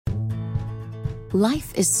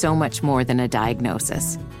Life is so much more than a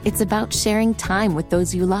diagnosis. It's about sharing time with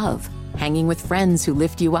those you love, hanging with friends who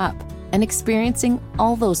lift you up, and experiencing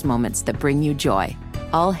all those moments that bring you joy.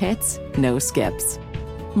 All hits, no skips.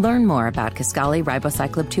 Learn more about Kisqali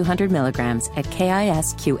Ribociclib 200 milligrams at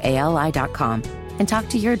KISQALI.com and talk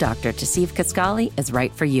to your doctor to see if Kisqali is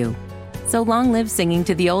right for you. So long live singing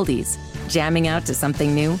to the oldies, jamming out to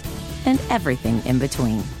something new, and everything in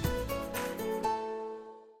between.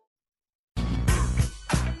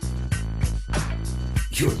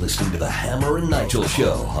 You're listening to the Hammer and Nigel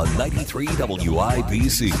Show on 93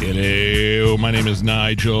 WIBC. Hello, my name is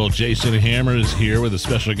Nigel. Jason Hammer is here with a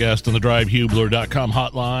special guest on the DriveHubler.com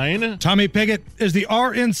hotline. Tommy Pigott is the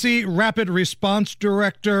RNC Rapid Response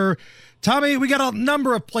Director. Tommy, we got a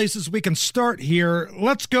number of places we can start here.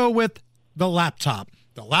 Let's go with the laptop.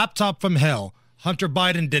 The laptop from hell. Hunter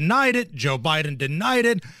Biden denied it. Joe Biden denied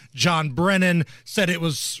it. John Brennan said it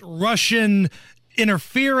was Russian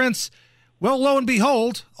interference. Well, lo and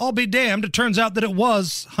behold, I'll be damned, it turns out that it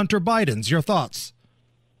was Hunter Biden's. Your thoughts?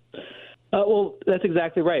 Well, that's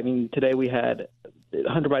exactly right. I mean, today we had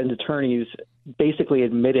Hunter Biden's attorneys basically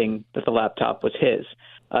admitting that the laptop was his.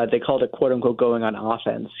 They called it, quote unquote, going on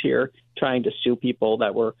offense here, trying to sue people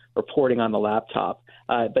that were reporting on the laptop.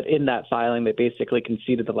 But in that filing, they basically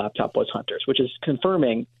conceded the laptop was Hunter's, which is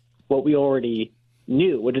confirming what we already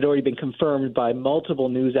knew, what had already been confirmed by multiple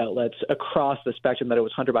news outlets across the spectrum, that it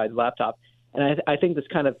was Hunter Biden's laptop. And I think this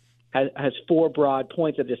kind of has four broad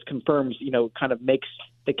points that just confirms, kind of makes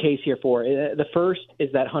the case here for it. The first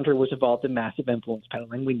is that Hunter was involved in massive influence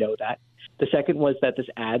peddling. We know that. The second was that this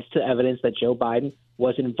adds to evidence that Joe Biden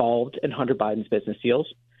was involved in Hunter Biden's business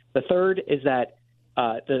deals. The third is that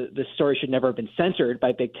the story should never have been censored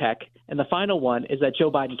by big tech. And the final one is that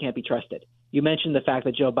Joe Biden can't be trusted. You mentioned the fact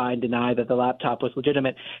that Joe Biden denied that the laptop was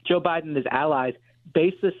legitimate. Joe Biden and his allies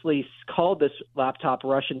baselessly called this laptop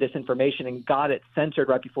Russian disinformation and got it censored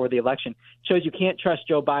right before the election. Shows you can't trust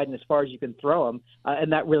Joe Biden as far as you can throw him.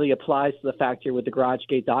 And that really applies to the fact here with the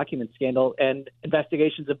GarageGate document scandal and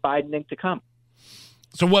investigations of Biden Inc. to come.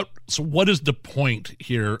 So what is the point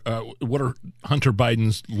here? What are Hunter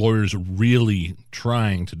Biden's lawyers really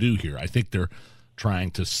trying to do here? I think they're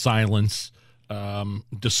trying to silence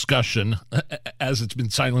discussion, as it's been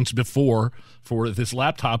silenced before, for this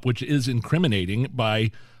laptop, which is incriminating, by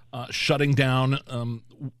shutting down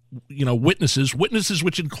witnesses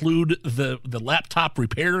which include the laptop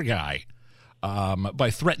repair guy, by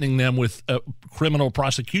threatening them with criminal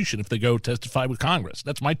prosecution if they go testify with Congress.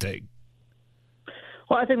 That's my take.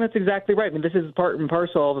 Well, I think that's exactly right. I mean, this is part and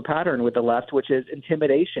parcel of a pattern with the left, which is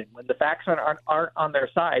intimidation. When the facts aren't on their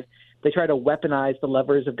side, they try to weaponize the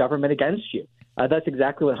levers of government against you. That's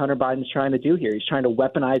exactly what Hunter Biden's trying to do here. He's trying to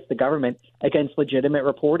weaponize the government against legitimate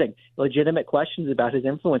reporting, legitimate questions about his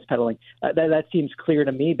influence peddling. That seems clear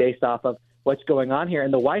to me based off of what's going on here.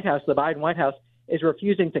 And the White House, the Biden White House, is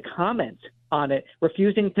refusing to comment on it,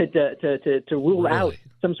 refusing to rule out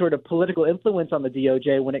some sort of political influence on the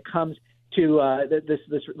DOJ when it comes to this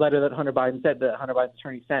letter that Hunter Biden said, that Hunter Biden's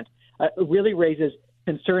attorney sent. Really raises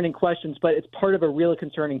concerning questions, but it's part of a real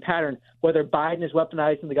concerning pattern, whether Biden is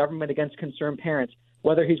weaponizing the government against concerned parents,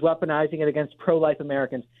 whether he's weaponizing it against pro-life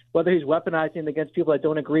Americans, whether he's weaponizing it against people that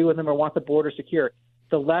don't agree with him or want the border secure.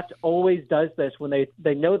 The left always does this when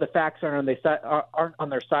they know the facts aren't on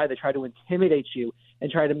their side. They try to intimidate you and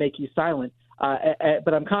try to make you silent.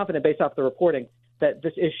 But I'm confident, based off the reporting, that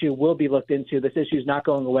this issue will be looked into. This issue is not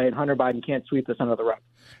going away, and Hunter Biden can't sweep this under the rug.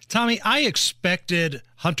 Tommy, I expected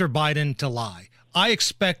Hunter Biden to lie. I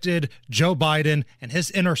expected Joe Biden and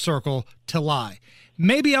his inner circle to lie.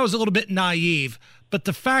 Maybe I was a little bit naive, but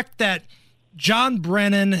the fact that John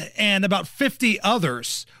Brennan and about 50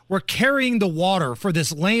 others were carrying the water for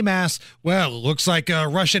this lame-ass, well, it looks like a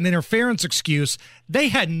Russian interference excuse, they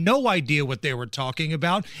had no idea what they were talking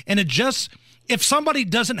about. And it just, if somebody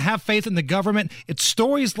doesn't have faith in the government, it's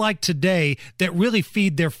stories like today that really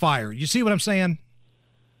feed their fire. You see what I'm saying?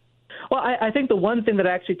 Well, I think the one thing that I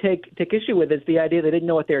actually take issue with is the idea they didn't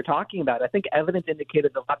know what they were talking about. I think evidence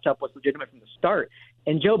indicated the laptop was legitimate from the start.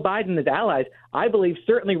 And Joe Biden and his allies, I believe,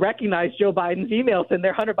 certainly recognized Joe Biden's emails and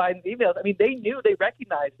their Hunter Biden's emails. I mean, they knew, they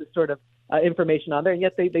recognized this sort of information on there, and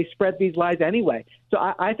yet they spread these lies anyway. So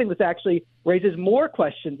I think this actually raises more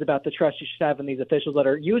questions about the trust you should have in these officials that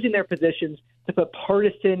are using their positions to put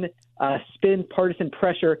partisan spin, partisan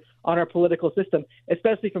pressure on our political system,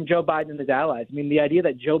 especially from Joe Biden and his allies. I mean, the idea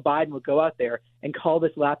that Joe Biden would go out there and call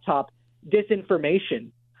this laptop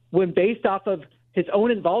disinformation when based off of his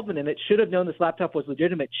own involvement in it, should have known this laptop was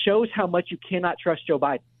legitimate, shows how much you cannot trust Joe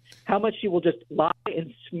Biden, how much he will just lie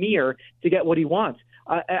and smear to get what he wants.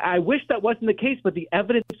 I wish that wasn't the case, but the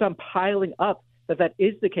evidence keeps on piling up that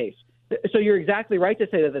is the case. So you're exactly right to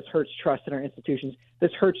say that this hurts trust in our institutions.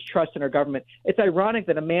 This hurts trust in our government. It's ironic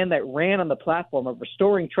that a man that ran on the platform of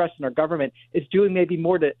restoring trust in our government is doing maybe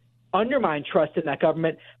more to undermine trust in that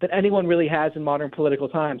government than anyone really has in modern political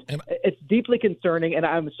times. It's deeply concerning, and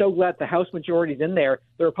I'm so glad the House majority is in there,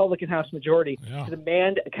 the Republican House majority, to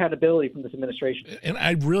demand accountability from this administration. And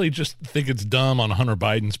I really just think it's dumb on Hunter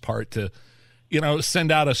Biden's part to send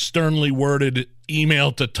out a sternly worded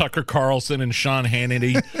email to Tucker Carlson and Sean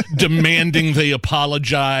Hannity demanding they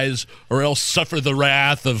apologize or else suffer the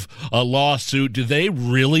wrath of a lawsuit. Do they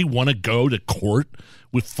really want to go to court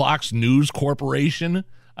with Fox News Corporation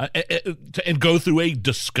and go through a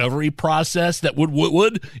discovery process that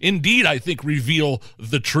would indeed, I think, reveal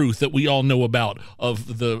the truth that we all know about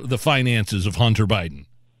of the finances of Hunter Biden?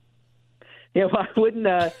 Yeah, well, I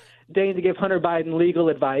wouldn't deign to give Hunter Biden legal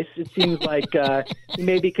advice. It seems like he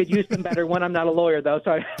maybe could use some better one. I'm not a lawyer, though,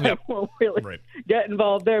 so I won't really get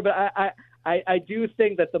involved there. But I do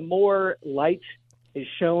think that the more light is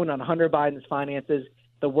shown on Hunter Biden's finances,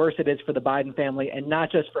 the worse it is for the Biden family, and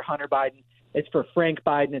not just for Hunter Biden. It's for Frank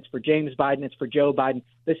Biden. It's for James Biden. It's for Joe Biden.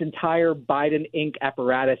 This entire Biden Inc.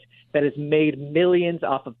 apparatus that has made millions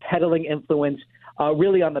off of peddling influence,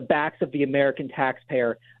 really on the backs of the American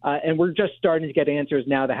taxpayer. And we're just starting to get answers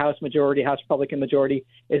now. The House Republican majority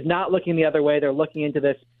is not looking the other way. They're looking into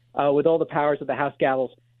this with all the powers of the House gavels.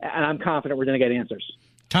 And I'm confident we're going to get answers.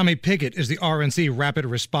 Tommy Pickett is the RNC Rapid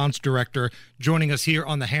Response Director, joining us here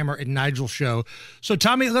on the Hammer and Nigel show. So,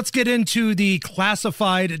 Tommy, let's get into the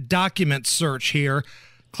classified document search here.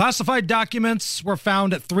 Classified documents were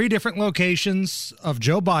found at 3 different locations of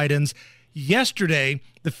Joe Biden's. Yesterday,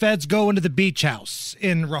 the feds go into the beach house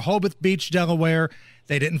in Rehoboth Beach, Delaware.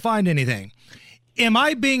 They didn't find anything. Am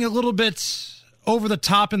I being a little bit over the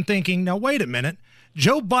top and thinking, now, wait a minute,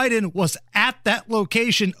 Joe Biden was at that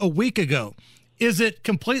location a week ago? Is it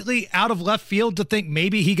completely out of left field to think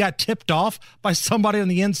maybe he got tipped off by somebody on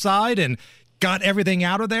the inside and got everything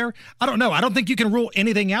out of there? I don't know. I don't think you can rule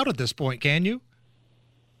anything out at this point, can you?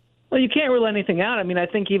 Well, you can't rule anything out. I mean, I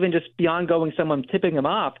think even just beyond going someone tipping him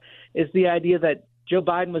off is the idea that Joe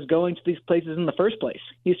Biden was going to these places in the first place.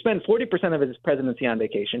 He spent 40% of his presidency on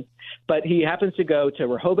vacation, but he happens to go to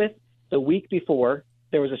Rehoboth the week before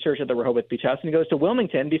there was a search of the Rehoboth Beach House, and he goes to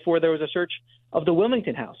Wilmington before there was a search of the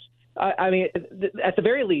Wilmington House. I mean, at the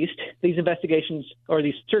very least, these investigations or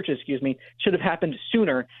these searches, should have happened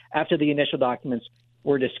sooner after the initial documents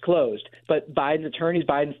were disclosed. But Biden's attorneys,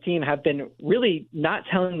 Biden's team have been really not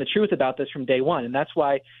telling the truth about this from day one. And that's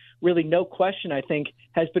why really no question, I think,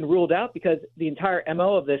 has been ruled out, because the entire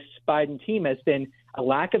MO of this Biden team has been a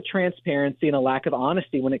lack of transparency and a lack of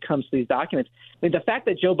honesty when it comes to these documents. I mean, the fact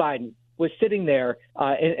that Joe Biden was sitting there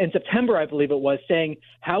in September, I believe it was, saying,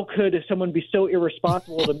 how could someone be so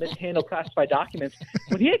irresponsible to mishandle classified documents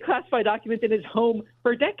when he had classified documents in his home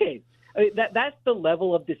for decades? I mean, that's the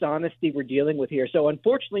level of dishonesty we're dealing with here. So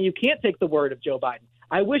unfortunately, you can't take the word of Joe Biden.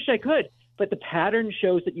 I wish I could, but the pattern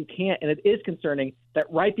shows that you can't, and it is concerning that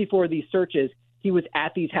right before these searches, he was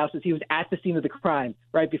at these houses. He was at the scene of the crime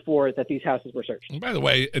right before that these houses were searched. And by the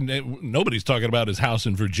way, nobody's talking about his house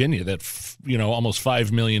in Virginia, that almost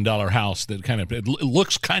 $5 million house that it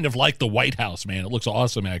looks kind of like the White House, man. It looks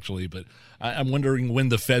awesome, actually. But I'm wondering when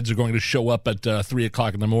the feds are going to show up at 3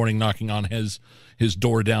 o'clock in the morning knocking on his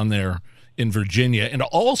door down there in Virginia. And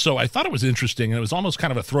also, I thought it was interesting, and it was almost kind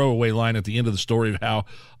of a throwaway line at the end of the story of how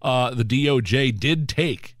the DOJ did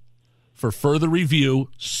take, for further review,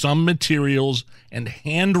 some materials and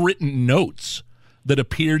handwritten notes that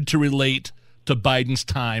appeared to relate to Biden's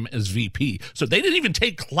time as VP. So they didn't even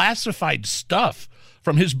take classified stuff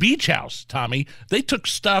from his beach house, Tommy. They took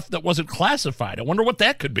stuff that wasn't classified. I wonder what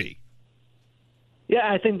that could be. Yeah,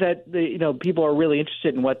 I think that people are really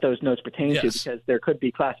interested in what those notes pertain to, because there could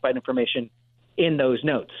be classified information in those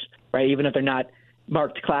notes, right? Even if they're not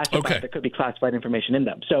marked classified, there could be classified information in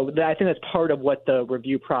them. So I think that's part of what the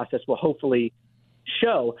review process will hopefully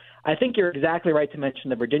show. I think you're exactly right to mention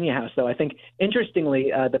the Virginia house, though. I think,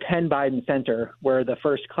 interestingly, the Penn Biden Center, where the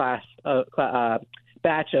first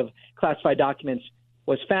batch of classified documents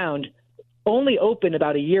was found, only opened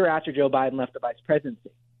about a year after Joe Biden left the vice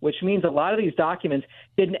presidency, which means a lot of these documents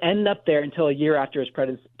didn't end up there until a year after his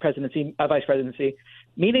vice presidency,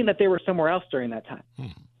 meaning that they were somewhere else during that time.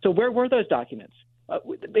 So where were those documents?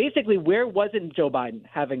 Basically, where wasn't Joe Biden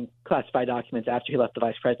having classified documents after he left the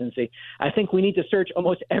vice presidency? I think we need to search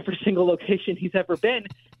almost every single location he's ever been,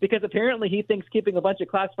 because apparently he thinks keeping a bunch of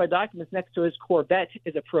classified documents next to his Corvette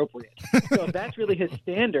is appropriate. So if that's really his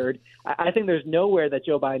standard, I think there's nowhere that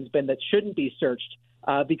Joe Biden's been that shouldn't be searched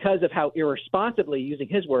because of how irresponsibly, using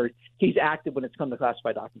his word, he's acted when it's come to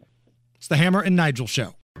classified documents. It's the Hammer and Nigel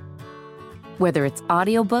Show. Whether it's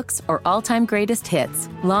audiobooks or all-time greatest hits,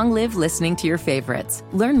 long live listening to your favorites.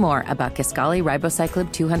 Learn more about Kisqali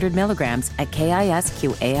Ribociclib 200 milligrams at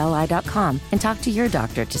KISQALI.com and talk to your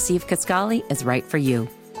doctor to see if Kisqali is right for you.